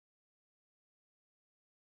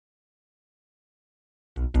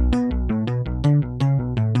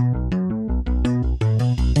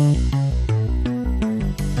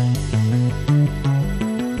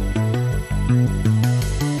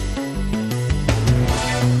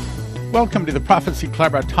Welcome to the Prophecy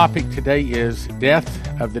Club. Our topic today is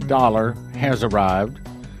Death of the Dollar Has Arrived,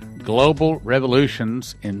 Global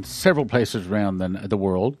Revolutions in several places around the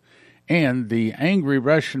world, and the angry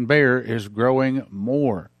Russian bear is growing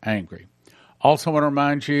more angry. Also want to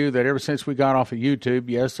remind you that ever since we got off of YouTube,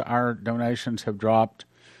 yes, our donations have dropped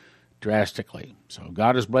drastically. So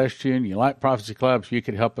God has blessed you and you like Prophecy Club. If you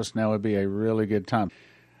could help us now, it would be a really good time.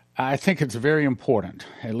 I think it's very important,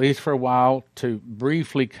 at least for a while, to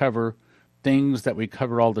briefly cover things that we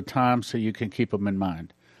cover all the time so you can keep them in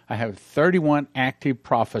mind. I have 31 active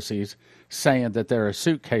prophecies saying that there are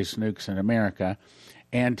suitcase nukes in America.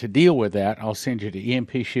 And to deal with that, I'll send you to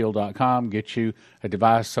EMPShield.com, get you a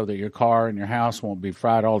device so that your car and your house won't be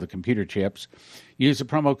fried, all the computer chips. Use the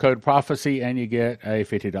promo code PROPHECY and you get a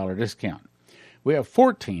 $50 discount. We have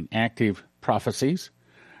 14 active prophecies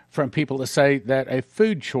from people that say that a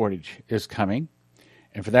food shortage is coming.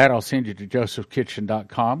 And for that, I'll send you to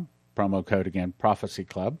josephkitchen.com, promo code again, Prophecy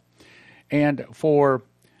Club. And for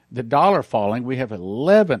the dollar falling, we have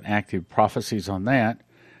 11 active prophecies on that.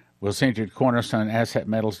 We'll send you to Cornerstone Asset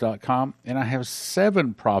Metals.com. And I have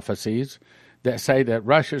 7 prophecies that say that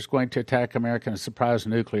Russia is going to attack America in a surprise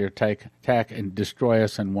nuclear attack and destroy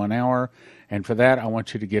us in 1 hour. And for that, I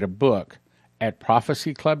want you to get a book at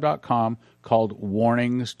prophecyclub.com called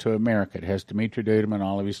Warnings to America. It has Dimitri Duduman,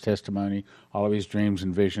 all of his testimony, all of his dreams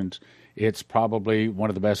and visions. It's probably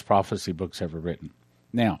one of the best prophecy books ever written.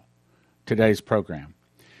 Now, today's program.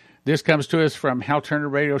 This comes to us from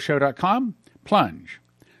HalTurnerRadioShow.com. Plunge.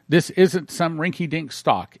 This isn't some rinky-dink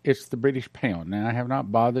stock. It's the British pound. Now, I have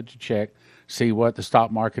not bothered to check, see what the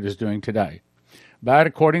stock market is doing today. But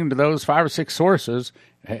according to those 5 or 6 sources,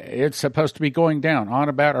 it's supposed to be going down on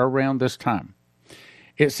about or around this time.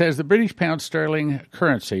 It says the British pound sterling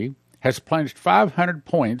currency has plunged 500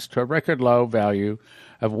 points to a record low value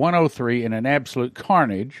of 103 in an absolute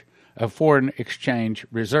carnage of foreign exchange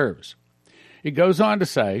reserves. It goes on to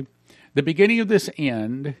say, the beginning of this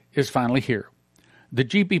end is finally here. The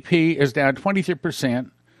GBP is down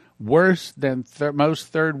 23%, worse than most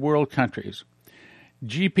third world countries.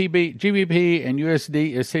 GBP and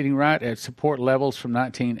USD is sitting right at support levels from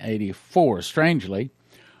 1984. Strangely,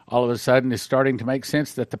 all of a sudden it's starting to make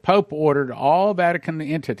sense that the Pope ordered all Vatican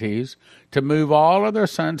entities to move all of their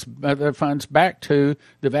funds back to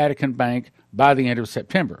the Vatican Bank by the end of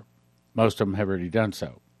September. Most of them have already done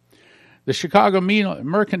so. The Chicago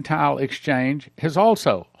Mercantile Exchange has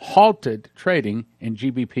also halted trading in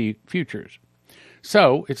GBP futures.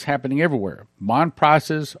 So it's happening everywhere. Bond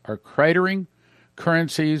prices are cratering.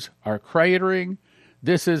 Currencies are cratering.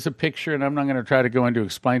 This is a picture, and I'm not going to try to go into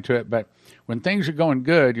explain to it, but when things are going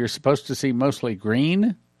good, you're supposed to see mostly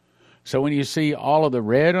green. So when you see all of the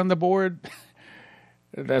red on the board,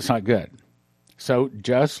 that's not good. So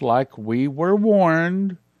just like we were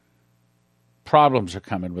warned, problems are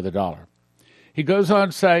coming with the dollar. He goes on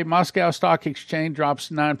to say, Moscow Stock Exchange drops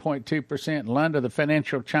 9.2%. London, the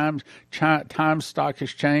Financial Times Stock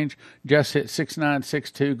Exchange just hit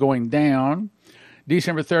 6962, going down.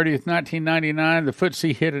 December 30th, 1999, the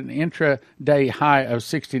FTSE hit an intraday high of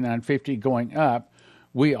 6950, going up.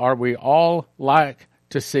 We all like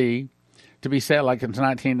to see to be set like it's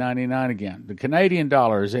 1999 again. The Canadian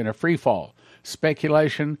dollar is in a free fall.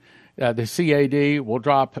 Speculation, the CAD will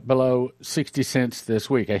drop below 60 cents this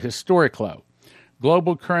week, a historic low.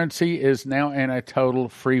 Global currency is now in a total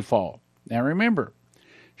free fall. Now remember,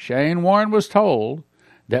 Shane Warren was told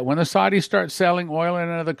that when the Saudis start selling oil and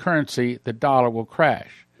another currency, the dollar will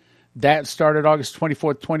crash. That started August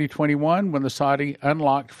 24th, 2021, when the Saudi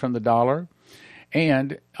unlocked from the dollar.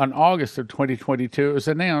 And on August of 2022, it was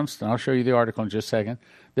announced, and I'll show you the article in just a second,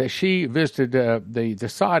 that she visited the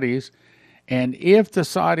Saudis. And if the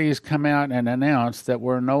Saudis come out and announce that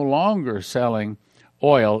we're no longer selling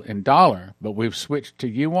oil in dollar, but we've switched to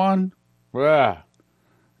yuan,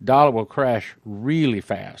 dollar will crash really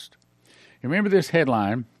fast. Remember this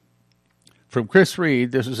headline from Chris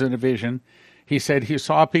Reed. This was in a vision. He said he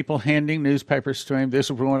saw people handing newspapers to him. This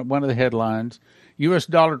was one of the headlines. U.S.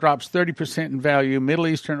 dollar drops 30% in value. Middle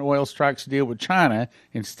Eastern oil strikes deal with China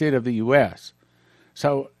instead of the U.S.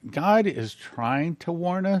 So God is trying to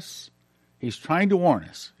warn us. He's trying to warn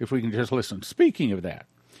us if we can just listen. Speaking of that,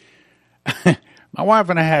 my wife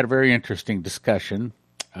and I had a very interesting discussion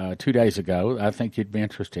 2 days ago I think you'd be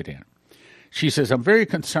interested in. She says, I'm very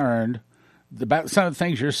concerned about some of the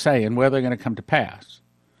things you're saying, whether they're going to come to pass.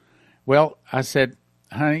 Well, I said,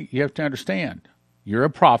 honey, you have to understand, you're a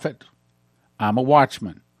prophet, I'm a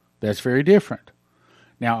watchman. That's very different.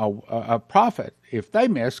 Now, a prophet, if they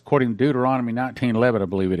miss, according to Deuteronomy 19:11, I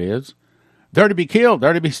believe it is, they're to be killed,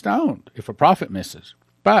 they're to be stoned if a prophet misses.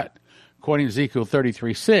 But according to Ezekiel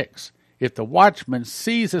 33:6, if the watchman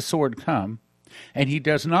sees a sword come and he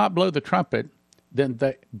does not blow the trumpet, then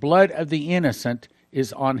the blood of the innocent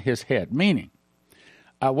is on his head. Meaning,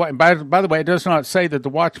 by the way, it does not say that the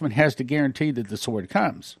watchman has to guarantee that the sword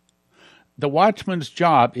comes. The watchman's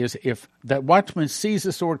job is if the watchman sees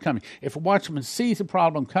the sword coming, if a watchman sees a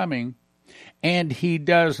problem coming and he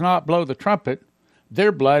does not blow the trumpet,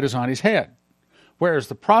 their blood is on his head. Whereas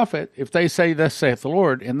the prophet, if they say, thus saith the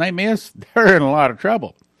Lord, and they miss, they're in a lot of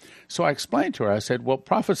trouble. So I explained to her, I said, well,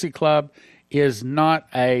 Prophecy Club is not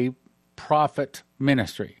a prophet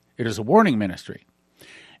ministry. It is a warning ministry.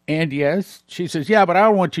 And yes, she says, yeah, but I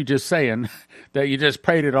don't want you just saying that you just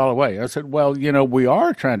prayed it all away. I said, well, we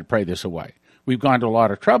are trying to pray this away. We've gone to a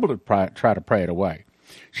lot of trouble to try to pray it away.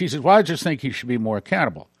 She says, well, I just think you should be more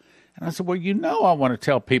accountable. And I said, well, I want to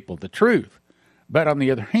tell people the truth. But on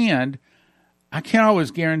the other hand, I can't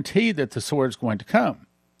always guarantee that the sword's going to come.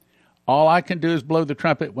 All I can do is blow the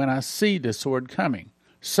trumpet when I see the sword coming.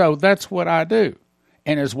 So that's what I do.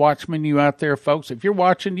 And as watchmen, you out there, folks, if you're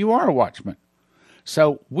watching, you are a watchman.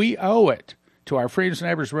 So we owe it to our friends,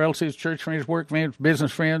 neighbors, relatives, church friends, work friends,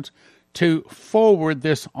 business friends, to forward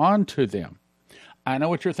this on to them. I know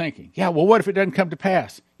what you're thinking. Yeah, well, what if it doesn't come to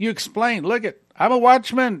pass? You explain. Look, I'm a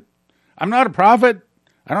watchman. I'm not a prophet.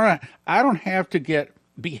 I don't have to get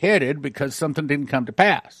beheaded because something didn't come to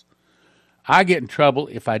pass. I get in trouble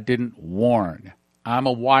if I didn't warn. I'm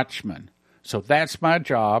a watchman. So that's my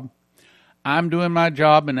job. I'm doing my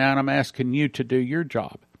job, and now I'm asking you to do your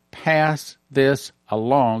job. Pass this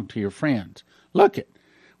along to your friends. Look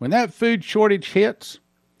when that food shortage hits,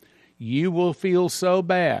 you will feel so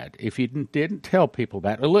bad if you didn't tell people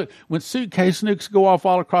about it. Look, when suitcase nukes go off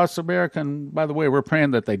all across America, and by the way, we're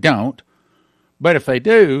praying that they don't, but if they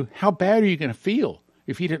do, how bad are you going to feel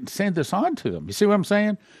if you didn't send this on to them? You see what I'm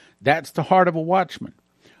saying? That's the heart of a watchman.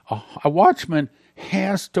 A watchman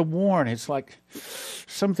has to warn. It's like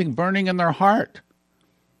something burning in their heart.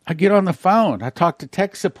 I get on the phone. I talk to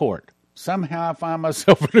tech support. Somehow I find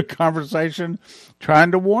myself in a conversation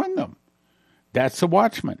trying to warn them. That's a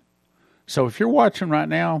watchman. So if you're watching right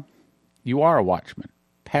now, you are a watchman.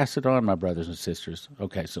 Pass it on, my brothers and sisters.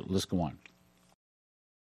 Okay, so let's go on.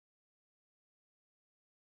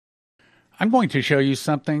 I'm going to show you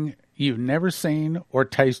something you've never seen or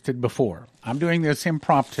tasted before. I'm doing this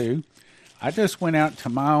impromptu. I just went out to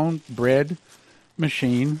my own bread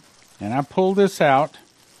machine, and I pulled this out.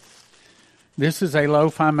 This is a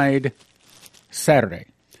loaf I made Saturday.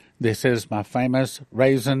 This is my famous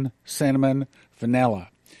raisin, cinnamon, vanilla.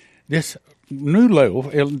 This new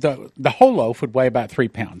loaf, the whole loaf would weigh about 3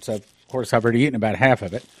 pounds. Of course, I've already eaten about half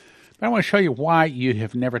of it. But I want to show you why you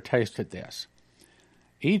have never tasted this.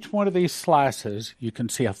 Each one of these slices, you can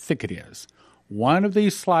see how thick it is. One of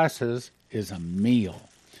these slices is a meal.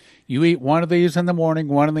 You eat one of these in the morning,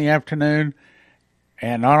 one in the afternoon,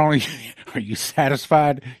 and not only are you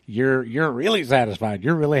satisfied, you're really satisfied.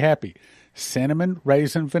 You're really happy. Cinnamon,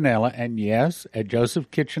 raisin, vanilla, and yes, at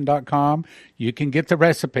josephkitchen.com, you can get the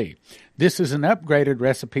recipe. This is an upgraded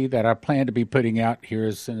recipe that I plan to be putting out here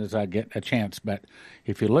as soon as I get a chance. But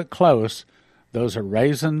if you look close, those are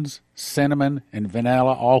raisins, cinnamon, and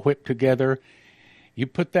vanilla all whipped together. You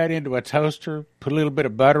put that into a toaster, put a little bit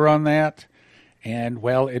of butter on that, and,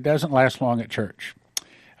 well, it doesn't last long at church.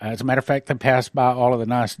 As a matter of fact, they pass by all of the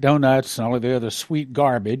nice donuts and all of the other sweet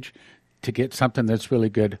garbage to get something that's really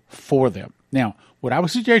good for them. Now, what I would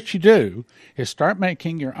suggest you do is start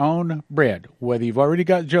making your own bread, whether you've already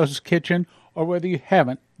got Joseph's Kitchen or whether you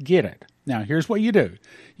haven't, get it. Now, here's what you do.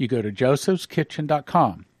 You go to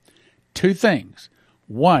josephskitchen.com. 2 things.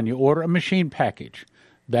 1, you order a machine package.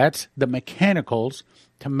 That's the mechanicals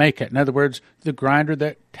to make it. In other words, the grinder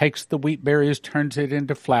that takes the wheat berries, turns it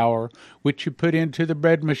into flour, which you put into the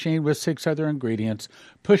bread machine with 6 other ingredients.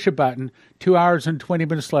 Push a button. 2 hours and 20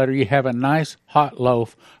 minutes later, you have a nice hot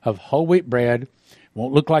loaf of whole wheat bread.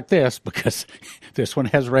 Won't look like this because this one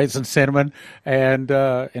has raisin, cinnamon, and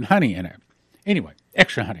honey in it. Anyway,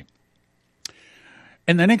 extra honey.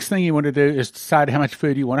 And the next thing you want to do is decide how much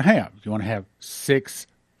food you want to have. You want to have 6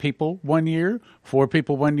 people 1 year, 4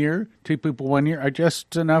 people 1 year, 2 people 1 year, or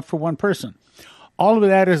just enough for one person. All of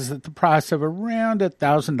that is at the price of around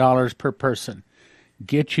 $1,000 per person.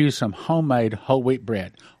 Get you some homemade whole wheat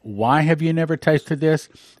bread. Why have you never tasted this?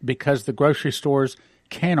 Because the grocery stores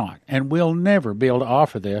cannot and will never be able to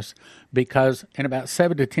offer this, because in about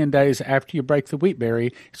 7 to 10 days after you break the wheat berry,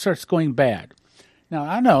 it starts going bad. Now,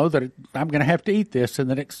 I know that I'm going to have to eat this in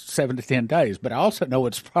the next 7 to 10 days, but I also know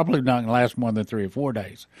it's probably not going to last more than 3 or 4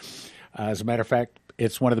 days. As a matter of fact,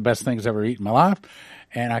 it's one of the best things I've ever eaten in my life,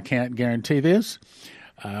 and I can't guarantee this.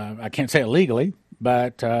 I can't say it legally,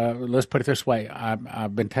 But let's put it this way: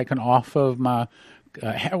 I've been taken off of my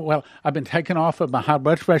I've been taken off of my high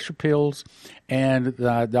blood pressure pills, and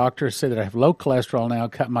the doctor said that I have low cholesterol now.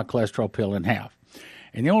 Cut my cholesterol pill in half.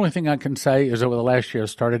 And the only thing I can say is over the last year, I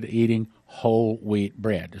started eating whole wheat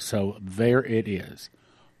bread. So there it is,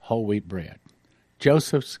 whole wheat bread.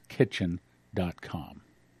 josephskitchen.com.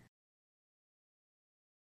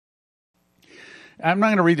 I'm not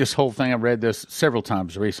going to read this whole thing. I've read this several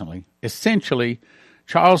times recently. Essentially,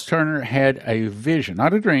 Charles Turner had a vision,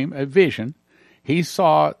 not a dream, a vision. He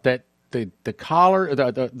saw that the dollar,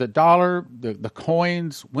 the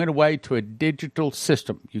coins went away to a digital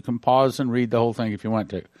system. You can pause and read the whole thing if you want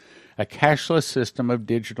to. A cashless system of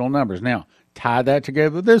digital numbers. Now, tie that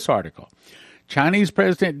together with this article. Chinese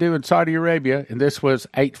president due in Saudi Arabia, and this was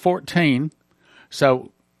 8/14,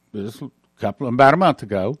 so this was about a month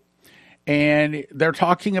ago, and they're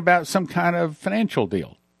talking about some kind of financial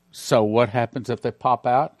deal. So what happens if they pop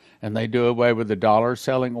out and they do away with the dollar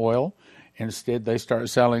selling oil? Instead, they start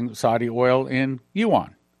selling Saudi oil in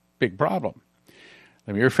yuan. Big problem.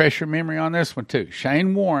 Let me refresh your memory on this one, too.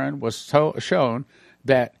 Shane Warren was shown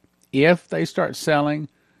that if they start selling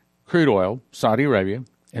crude oil, Saudi Arabia,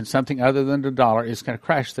 and something other than the dollar, it's going to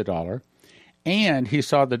crash the dollar. And he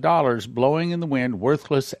saw the dollars blowing in the wind,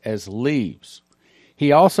 worthless as leaves.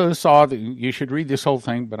 He also saw that you should read this whole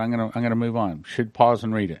thing, but I'm going to move on. Should pause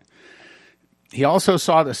and read it. He also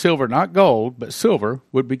saw that silver, not gold, but silver,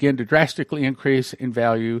 would begin to drastically increase in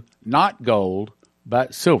value, not gold,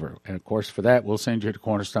 but silver. And, of course, for that, we'll send you to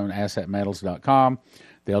cornerstoneassetmetals.com.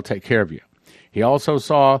 They'll take care of you. He also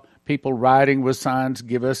saw people riding with signs,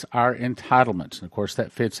 give us our entitlements. And, of course,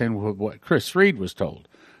 that fits in with what Chris Reed was told.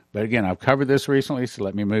 But, again, I've covered this recently, so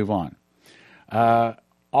let me move on.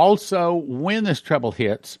 Also, when this trouble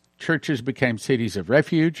hits, churches became cities of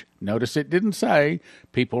refuge. Notice it didn't say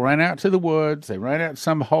people ran out to the woods. They ran out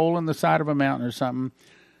some hole in the side of a mountain or something.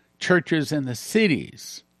 Churches in the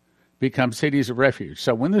cities become cities of refuge.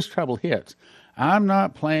 So when this trouble hits, I'm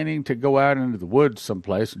not planning to go out into the woods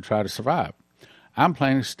someplace and try to survive. I'm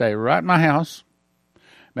planning to stay right in my house.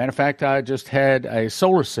 Matter of fact, I just had a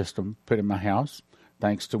solar system put in my house,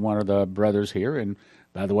 thanks to one of the brothers here. And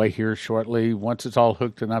by the way, here shortly, once it's all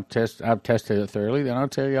hooked and I've tested it thoroughly, then I'll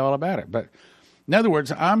tell you all about it. But in other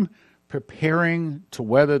words, I'm preparing to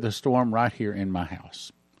weather the storm right here in my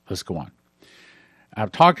house. Let's go on.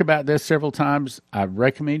 I've talked about this several times. I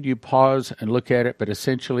recommend you pause and look at it, but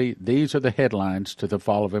essentially these are the headlines to the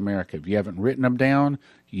fall of America. If you haven't written them down,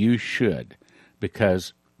 you should,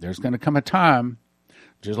 because there's going to come a time,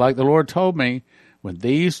 just like the Lord told me, when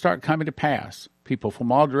these start coming to pass, people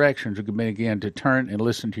from all directions are going to begin to turn and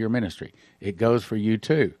listen to your ministry. It goes for you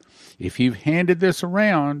too. If you've handed this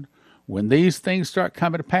around, when these things start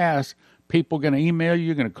coming to pass, people are going to email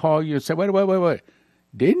you, going to call you and say, wait.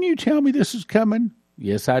 Didn't you tell me this is coming?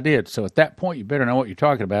 Yes, I did. So at that point, you better know what you're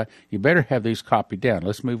talking about. You better have these copied down.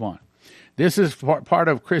 Let's move on. This is part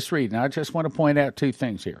of Chris Reed. Now, I just want to point out two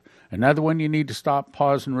things here. Another one you need to stop,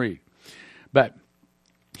 pause, and read. But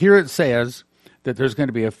here it says that there's going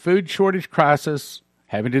to be a food shortage crisis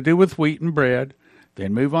having to do with wheat and bread.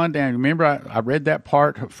 Then move on down. Remember, I read that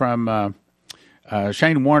part from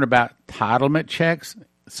Shane Warren about entitlement checks.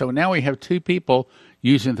 So now we have two people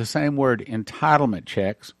using the same word, entitlement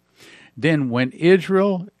checks. Then when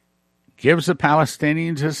Israel gives the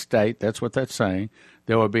Palestinians a state, that's what that's saying,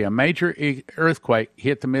 there will be a major earthquake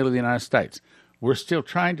hit the middle of the United States. We're still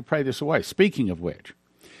trying to pray this away. Speaking of which,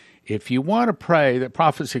 if you want to pray that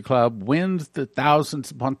Prophecy Club wins the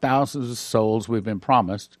thousands upon thousands of souls we've been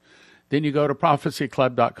promised, then you go to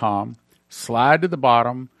prophecyclub.com, slide to the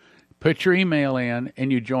bottom, put your email in,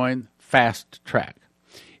 and you join Fast Track.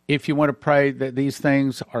 If you want to pray that these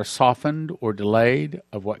things are softened or delayed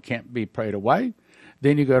of what can't be prayed away,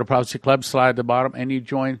 then you go to Prophecy Club, slide to the bottom, and you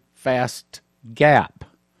join Fast Gap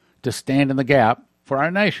to stand in the gap for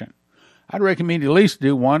our nation. I'd recommend you at least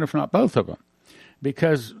do one, if not both of them,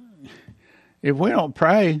 because if we don't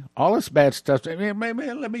pray, all this bad stuff.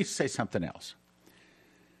 Let me say something else.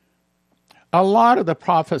 A lot of the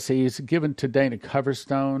prophecies given to Dana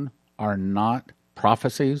Coverstone are not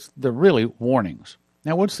prophecies. They're really warnings.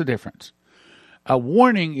 Now, what's the difference? A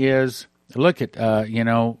warning is, look at,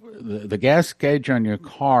 the gas gauge on your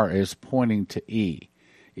car is pointing to E.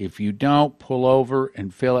 If you don't pull over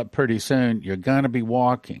and fill up pretty soon, you're going to be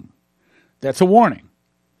walking. That's a warning.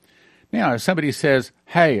 Now, if somebody says,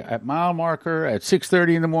 hey, at mile marker at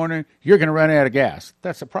 6:30 in the morning, you're going to run out of gas,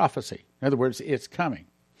 that's a prophecy. In other words, it's coming.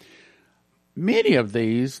 Many of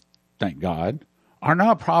these, thank God, are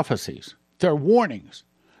not prophecies. They're warnings.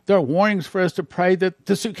 They're warnings for us to pray that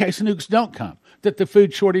the suitcase nukes don't come, that the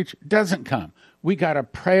food shortage doesn't come. We got to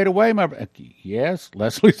pray it away. Yes,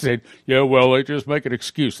 Leslie said, yeah, well, they just make an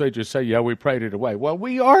excuse. They just say, yeah, we prayed it away. Well,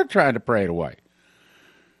 we are trying to pray it away.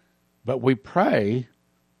 But we pray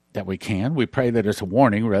that we can. We pray that it's a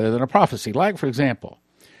warning rather than a prophecy. Like, for example,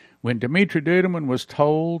 when Dmitry Duduman was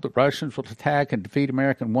told the Russians will attack and defeat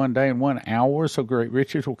America in 1 day and 1 hour, so great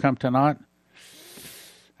riches will come to naught,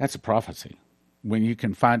 that's a prophecy. When you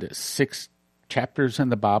can find it 6 chapters in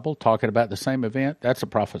the Bible talking about the same event, that's a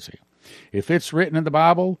prophecy. If it's written in the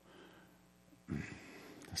Bible,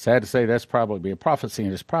 sad to say that's probably a prophecy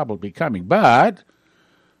and it's probably coming. But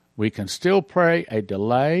we can still pray a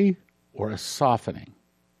delay or a softening.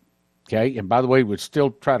 Okay? And by the way, we'd still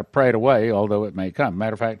try to pray it away, although it may come.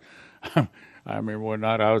 Matter of fact, I remember one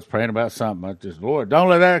night I was praying about something. I just, Lord, don't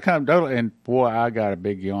let that come. Don't. And boy, I got a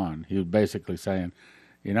big yawn. He was basically saying,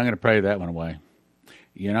 you're not going to pray that one away.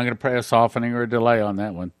 You're not going to pray a softening or a delay on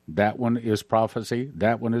that one. That one is prophecy,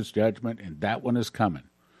 that one is judgment, and that one is coming.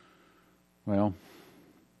 Well,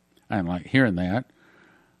 I don't like hearing that.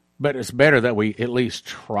 But it's better that we at least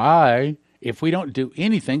try. If we don't do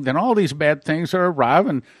anything, then all these bad things are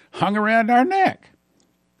arriving hung around our neck.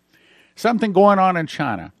 Something going on in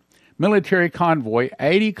China. Military convoy,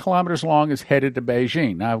 80 kilometers long, is headed to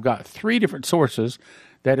Beijing. Now, I've got 3 different sources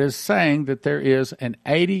that is saying that there is an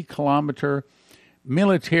 80-kilometer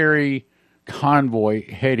military convoy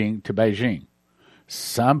heading to Beijing.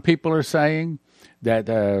 Some people are saying that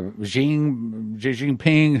Xi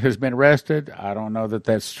Jinping has been arrested. I don't know that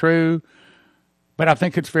that's true, but I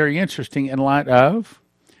think it's very interesting in light of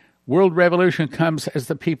world revolution comes as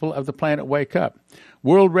the people of the planet wake up.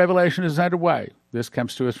 World revolution is underway. This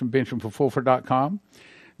comes to us from BenjaminFulford.com.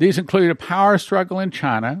 These include a power struggle in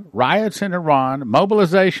China, riots in Iran,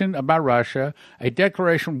 mobilization by Russia, a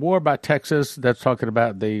declaration war by Texas that's talking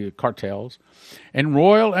about the cartels, and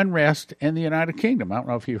royal unrest in the United Kingdom. I don't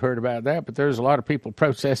know if you've heard about that, but there's a lot of people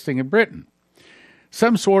protesting in Britain.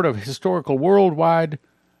 Some sort of historical worldwide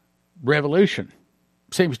revolution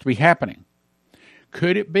seems to be happening.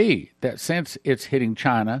 Could it be that since it's hitting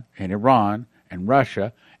China and Iran and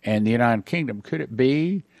Russia and the United Kingdom, could it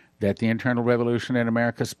be that the internal revolution in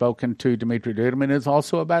America spoken to Dmitry Duduman is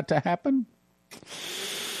also about to happen?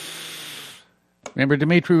 Remember,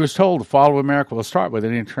 Dmitry was told the fall of America will start with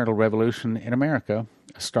an internal revolution in America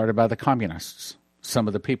started by the communists. Some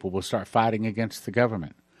of the people will start fighting against the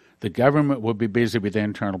government. The government will be busy with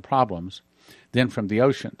internal problems. Then from the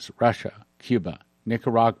oceans, Russia, Cuba,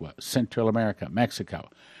 Nicaragua, Central America,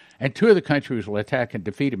 Mexico, and 2 of the countries will attack and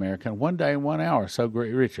defeat America in 1 day and 1 hour, so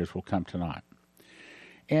great riches will come to naught.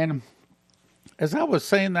 And as I was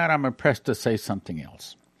saying that, I'm impressed to say something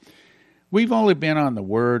else. We've only been on the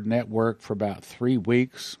Word Network for about 3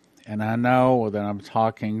 weeks, and I know that I'm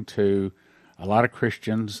talking to a lot of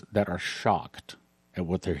Christians that are shocked at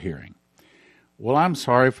what they're hearing. Well, I'm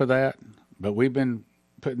sorry for that, but we've been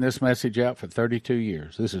putting this message out for 32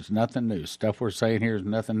 years. This is nothing new. Stuff we're saying here is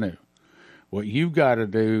nothing new. What you've got to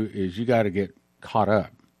do is you got to get caught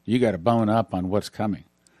up. You got to bone up on what's coming.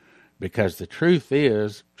 Because the truth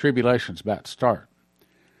is, tribulation's about to start.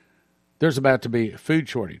 There's about to be a food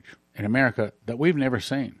shortage in America that we've never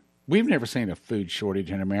seen. We've never seen a food shortage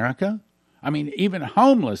in America. I mean, even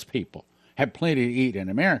homeless people have plenty to eat in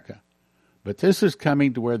America. But this is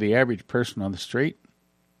coming to where the average person on the street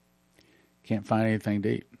can't find anything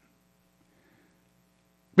to eat.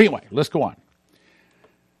 But anyway, let's go on.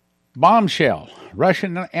 Bombshell.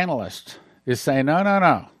 Russian analyst is saying,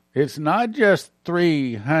 no. It's not just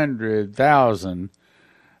 300,000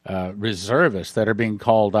 reservists that are being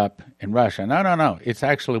called up in Russia. No. It's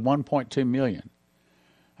actually 1.2 million.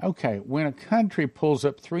 Okay, when a country pulls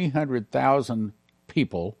up 300,000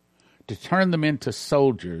 people to turn them into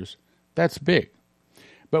soldiers, that's big.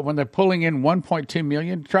 But when they're pulling in 1.2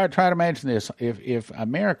 million, try to imagine this. If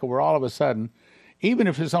America were all of a sudden, even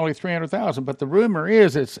if it's only 300,000, but the rumor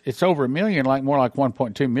is it's over a million, more like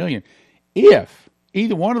 1.2 million. If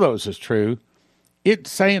either one of those is true, it's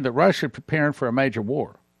saying that Russia is preparing for a major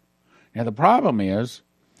war. Now, the problem is,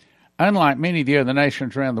 unlike many of the other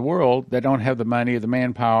nations around the world that don't have the money or the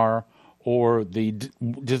manpower or the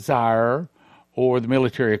desire or the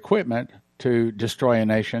military equipment to destroy a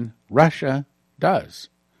nation, Russia does.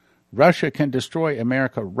 Russia can destroy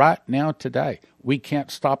America right now today. We can't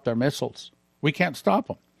stop their missiles. We can't stop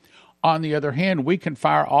them. On the other hand, we can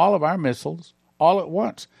fire all of our missiles all at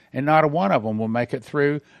once, and not a one of them will make it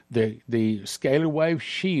through the scalar wave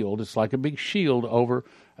shield. It's like a big shield over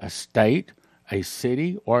a state, a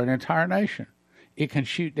city, or an entire nation. It can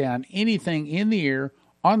shoot down anything in the air,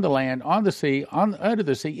 on the land, on the sea, under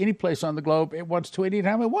the sea, any place on the globe it wants to,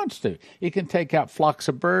 anytime it wants to. It can take out flocks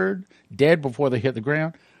of birds, dead before they hit the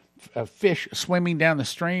ground. fish swimming down the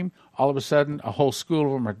stream, all of a sudden a whole school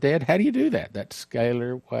of them are dead. How do you do that? That's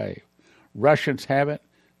scalar wave. Russians have it.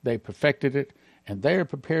 They perfected it, and they are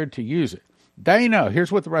prepared to use it. They know.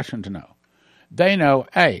 Here's what the Russians know. They know,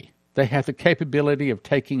 A, they have the capability of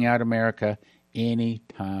taking out America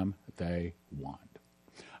anytime they want.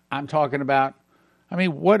 I'm talking about,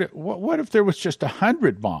 what if there was just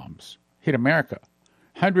 100 bombs hit America?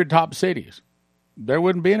 100 top cities. There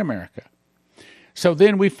wouldn't be an America. So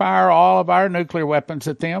then we fire all of our nuclear weapons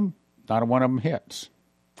at them. Not one of them hits.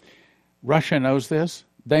 Russia knows this.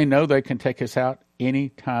 They know they can take us out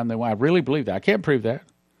anytime they want. I really believe that. I can't prove that,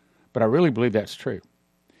 but I really believe that's true.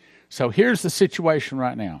 So here's the situation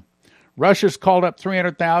right now. Russia's called up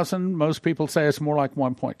 300,000. Most people say it's more like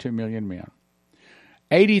 1.2 million men.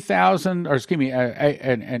 80,000, or excuse me,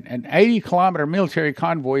 an 80-kilometer military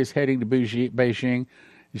convoy is heading to Beijing.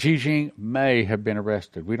 Xi Jinping may have been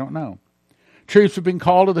arrested. We don't know. Troops have been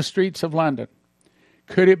called to the streets of London.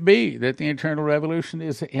 Could it be that the internal revolution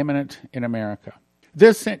is imminent in America?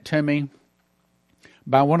 This sent to me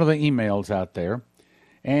by one of the emails out there,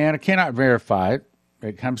 and I cannot verify it.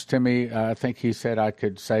 It comes to me, I think he said I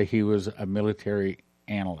could say he was a military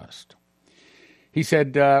analyst. He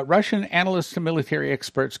said, Russian analysts and military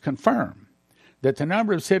experts confirm that the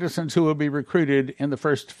number of citizens who will be recruited in the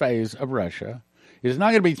first phase of Russia is not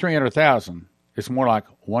going to be 300,000. It's more like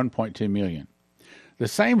 1.2 million. The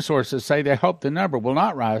same sources say they hope the number will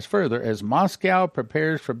not rise further as Moscow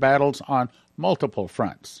prepares for battles on multiple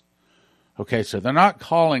fronts. Okay, so they're not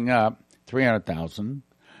calling up 300,000.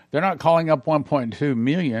 They're not calling up 1.2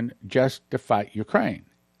 million just to fight Ukraine.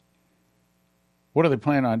 What are they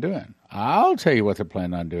planning on doing? I'll tell you what they're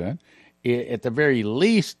planning on doing. At the very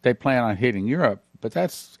least, they plan on hitting Europe, but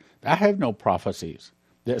I have no prophecies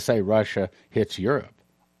that say Russia hits Europe.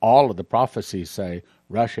 All of the prophecies say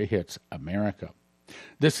Russia hits America.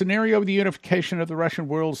 The scenario of the unification of the Russian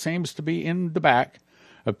world seems to be in the back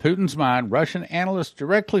of Putin's mind. Russian analysts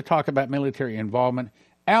directly talk about military involvement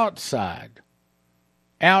outside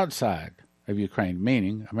of Ukraine,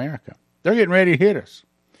 meaning America. They're getting ready to hit us.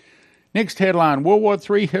 Next headline, World War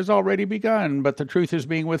III has already begun, but the truth is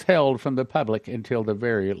being withheld from the public until the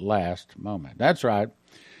very last moment. That's right.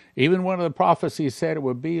 Even one of the prophecies said it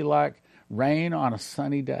would be like rain on a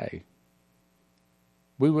sunny day.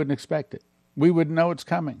 We wouldn't expect it. We wouldn't know it's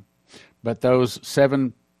coming. But those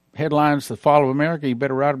 7 headlines that follow America, you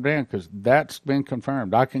better write them down because that's been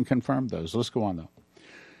confirmed. I can confirm those. Let's go on, though.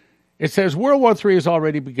 It says World War III has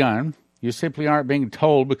already begun. You simply aren't being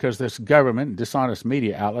told because this government and dishonest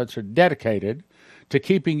media outlets are dedicated to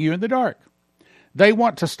keeping you in the dark. They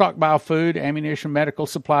want to stockpile food, ammunition, medical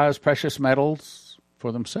supplies, precious metals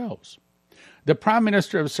for themselves. The Prime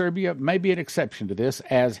Minister of Serbia may be an exception to this,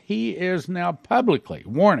 as he is now publicly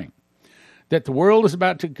warning that the world is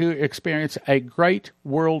about to experience a great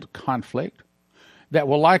world conflict that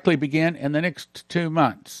will likely begin in the next 2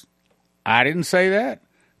 months. I didn't say that.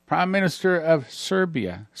 Prime Minister of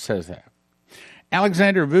Serbia says that.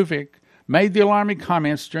 Alexander Vucic made the alarming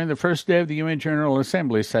comments during the first day of the UN General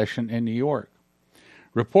Assembly session in New York.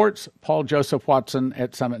 Reports Paul Joseph Watson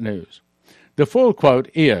at Summit News. The full quote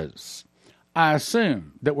is, I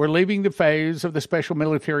assume that we're leaving the phase of the special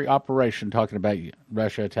military operation, talking about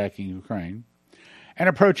Russia attacking Ukraine, and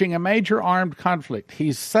approaching a major armed conflict.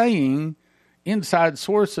 He's saying, inside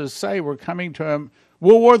sources say we're coming to a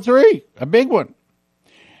World War III, a big one.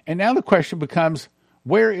 And now the question becomes,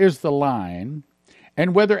 where is the line,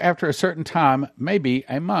 and whether after a certain time, maybe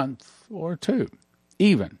a month or 2,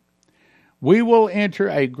 even, we will enter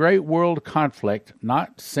a great world conflict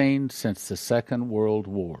not seen since the Second World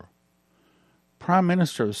War. Prime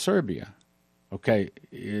Minister of Serbia, okay,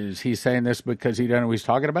 is he saying this because he doesn't know what he's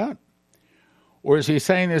talking about? Or is he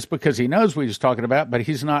saying this because he knows what he's talking about, but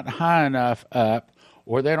he's not high enough up,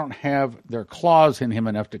 or they don't have their claws in him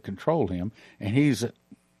enough to control him, and he's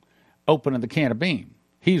opening the can of beans.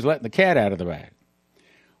 He's letting the cat out of the bag.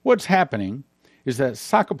 What's happening is that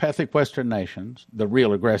psychopathic Western nations, the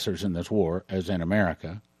real aggressors in this war, as in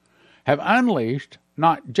America, have unleashed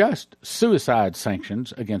not just suicide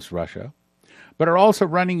sanctions against Russia, but are also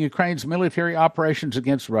running Ukraine's military operations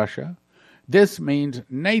against Russia. This means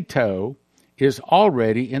NATO is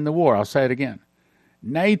already in the war. I'll say it again.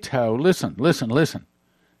 NATO, listen.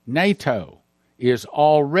 NATO is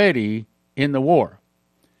already in the war.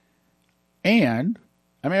 And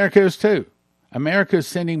America is too. America is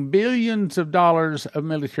sending billions of dollars of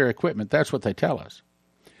military equipment. That's what they tell us.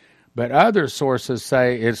 But other sources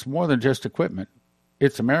say it's more than just equipment.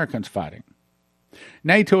 It's Americans fighting.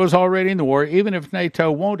 NATO is already in the war, even if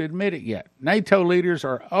NATO won't admit it yet. NATO leaders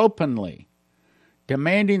are openly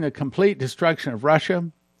demanding the complete destruction of Russia.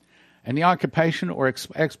 and the occupation or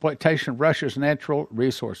exploitation of Russia's natural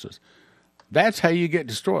resources. That's how you get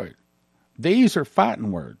destroyed. These are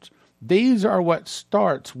fighting words. These are what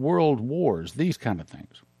starts world wars, these kind of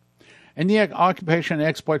things. And the occupation and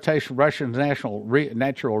exploitation of Russia's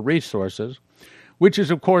natural resources, which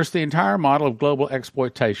is, of course, the entire model of global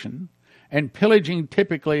exploitation and pillaging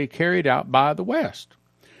typically carried out by the West.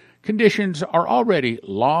 Conditions are already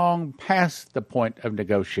long past the point of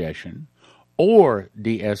negotiation or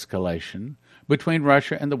de-escalation between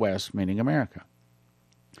Russia and the West, meaning America.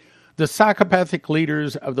 The psychopathic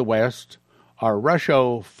leaders of the West are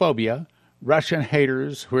Russophobia, Russian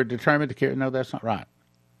haters who are determined to carry... No, that's not right.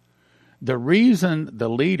 The reason the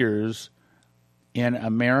leaders in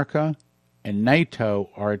America and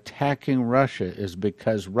NATO are attacking Russia is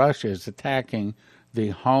because Russia is attacking the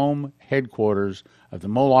home headquarters of the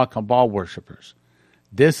Moloch and Baal worshippers.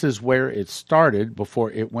 This is where it started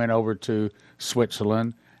before it went over to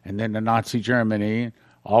Switzerland and then to Nazi Germany,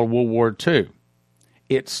 all World War II.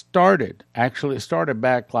 It started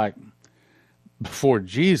back like before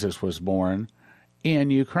Jesus was born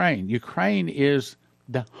in Ukraine. Ukraine is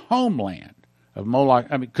the homeland of Moloch.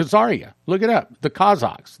 Khazaria. Look it up. The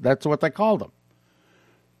Kazakhs. That's what they call them.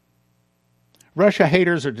 Russia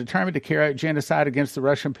haters are determined to carry out genocide against the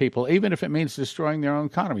Russian people, even if it means destroying their own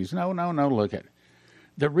economies. No, look at it.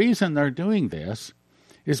 The reason they're doing this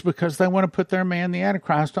is because they want to put their man, the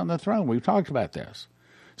Antichrist, on the throne. We've talked about this.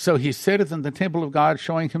 So he sitteth in the temple of God,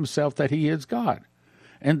 showing himself that he is God.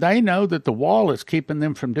 And they know that the wall that's keeping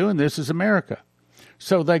them from doing this is America.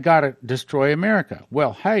 So they got to destroy America.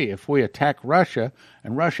 Well, hey, if we attack Russia,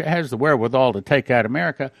 and Russia has the wherewithal to take out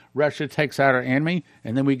America, Russia takes out our enemy,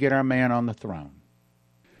 and then we get our man on the throne.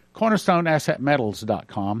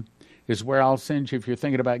 CornerstoneAssetMetals.com is where I'll send you if you're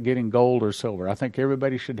thinking about getting gold or silver. I think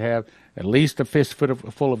everybody should have at least a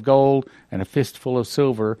fistful of gold and a fistful of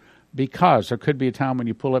silver, because there could be a time when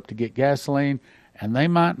you pull up to get gasoline, and they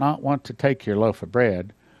might not want to take your loaf of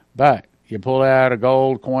bread, but you pull out a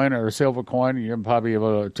gold coin or a silver coin, and you're probably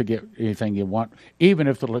able to get anything you want, even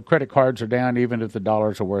if the credit cards are down, even if the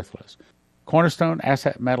dollars are worthless.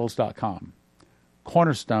 CornerstoneAssetMetals.com.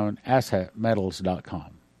 CornerstoneAssetMetals.com.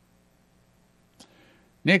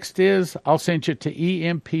 Next is, I'll send you to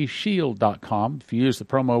EMPShield.com. If you use the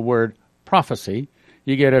promo word prophecy,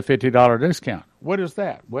 you get a $50 discount. What is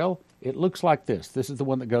that? Well, it looks like this. This is the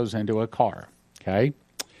one that goes into a car, okay?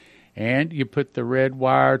 And you put the red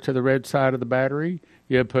wire to the red side of the battery,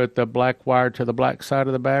 you put the black wire to the black side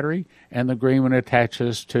of the battery, and the green one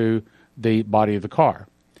attaches to the body of the car.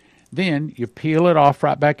 Then you peel it off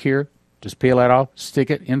right back here. Just peel that off, stick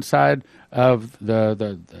it inside of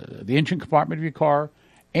the engine compartment of your car,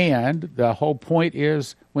 and the whole point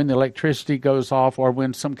is when the electricity goes off or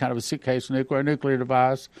when some kind of a suitcase or nuclear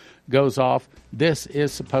device goes off, this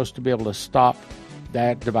is supposed to be able to stop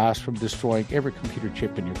that device from destroying every computer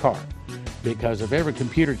chip in your car. Because if every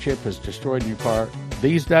computer chip is destroyed in your car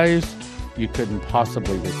these days, you couldn't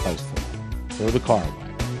possibly replace them. Throw the car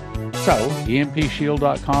away. So,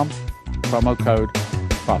 EMPShield.com, promo code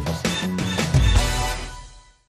PROPHECY.